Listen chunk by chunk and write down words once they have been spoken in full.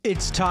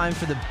It's time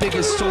for the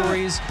biggest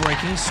stories,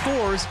 breaking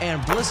scores,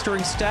 and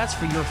blistering stats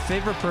for your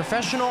favorite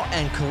professional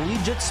and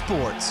collegiate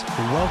sports.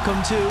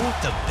 Welcome to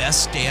the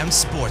Best Damn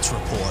Sports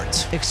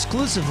Report,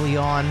 exclusively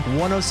on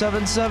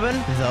 107.7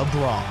 The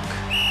Bronx.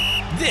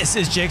 This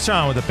is Jake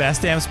Serrano with the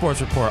Best Damn Sports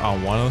Report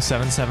on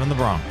 107.7 The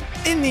Bronx.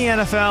 In the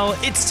NFL,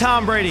 it's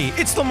Tom Brady,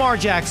 it's Lamar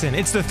Jackson,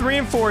 it's the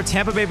 3-4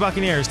 Tampa Bay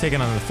Buccaneers taking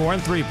on the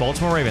 4-3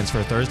 Baltimore Ravens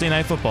for Thursday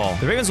Night Football.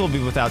 The Ravens will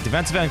be without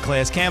defensive end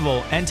Calais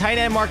Campbell and tight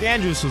end Mark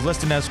Andrews, who's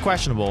listed as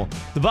questionable.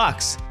 The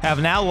Bucs have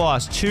now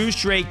lost 2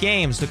 straight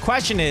games. The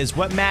question is,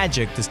 what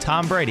magic does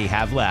Tom Brady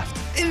have left?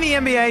 In the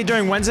NBA,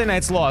 during Wednesday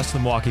night's loss to the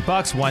Milwaukee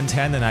Bucks,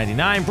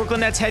 110-99,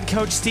 Brooklyn Nets head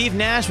coach Steve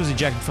Nash was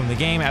ejected from the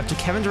game after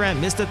Kevin Durant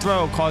missed a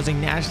throw,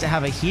 causing Nash to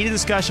have a heated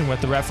discussion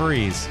with the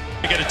referees.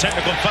 To get a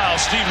technical foul,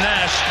 Steve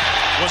Nash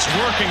was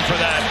working for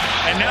that,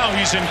 and now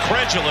he's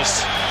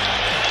incredulous.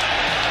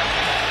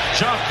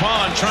 Chuck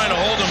Pond trying to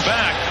hold him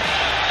back.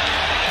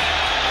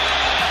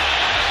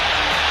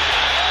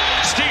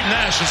 Steve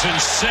Nash is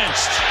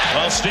incensed.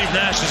 Well, Steve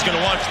Nash is going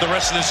to watch the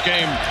rest of this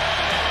game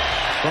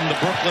from the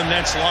Brooklyn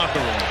Nets locker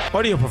room.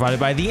 Audio provided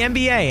by the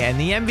NBA and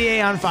the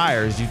NBA on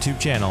Fire's YouTube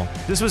channel.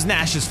 This was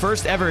Nash's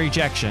first ever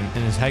ejection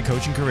in his head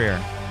coaching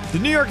career. The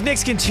New York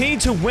Knicks continue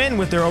to win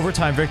with their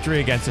overtime victory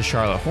against the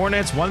Charlotte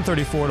Hornets,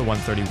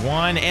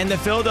 134-131, and the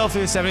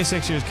Philadelphia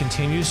 76ers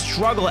continue to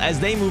struggle as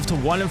they move to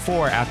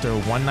 1-4 after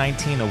a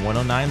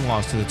 119-109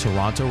 loss to the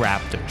Toronto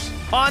Raptors.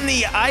 On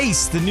the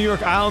ice, the New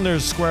York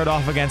Islanders squared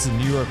off against the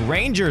New York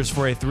Rangers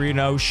for a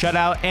 3-0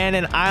 shutout and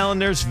an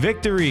Islanders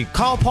victory.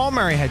 Kyle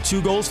Palmieri had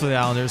 2 goals for the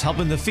Islanders,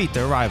 helping defeat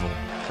their rival.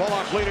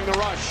 Pollock leading the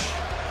rush.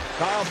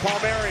 Kyle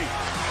Palmieri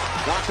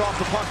knocked off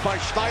the puck by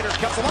Schneider,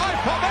 kept alive.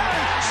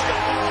 Palmieri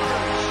scores!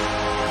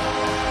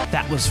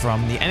 That was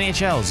from the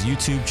NHL's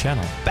YouTube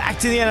channel. Back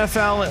to the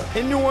NFL.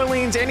 In New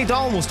Orleans, Andy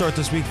Dalton will start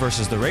this week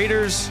versus the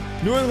Raiders.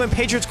 New England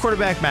Patriots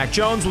quarterback Mac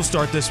Jones will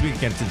start this week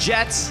against the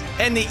Jets.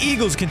 And the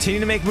Eagles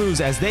continue to make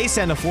moves as they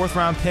send a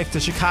 4th-round pick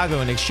to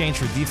Chicago in exchange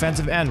for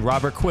defensive end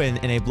Robert Quinn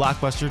in a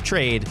blockbuster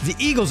trade. The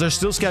Eagles are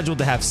still scheduled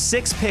to have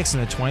 6 picks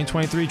in the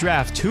 2023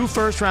 draft, 2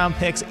 first-round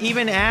picks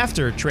even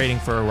after trading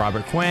for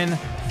Robert Quinn,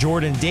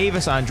 Jordan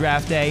Davis on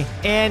draft day,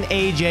 and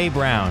A.J.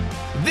 Brown.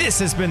 This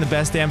has been the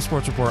Best Damn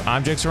Sports Report.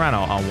 I'm Jake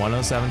Serrano on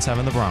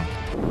 107.7 The Bronx.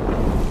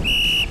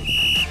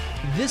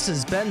 This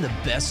has been the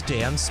Best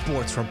Damn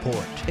Sports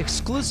Report,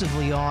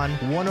 exclusively on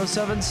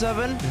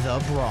 107.7 The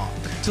Bronx.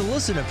 To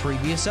listen to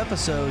previous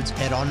episodes,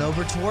 head on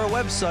over to our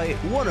website,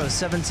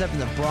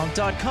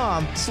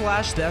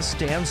 1077thebronx.com/Best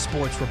Damn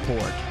Sports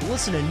Report.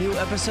 Listen to new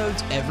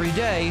episodes every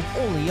day,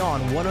 only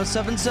on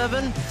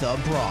 107.7 The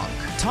Bronx.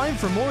 Time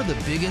for more of the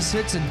biggest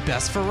hits and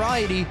best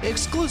variety,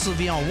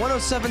 exclusively on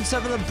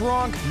 107.7 The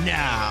Bronx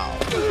now.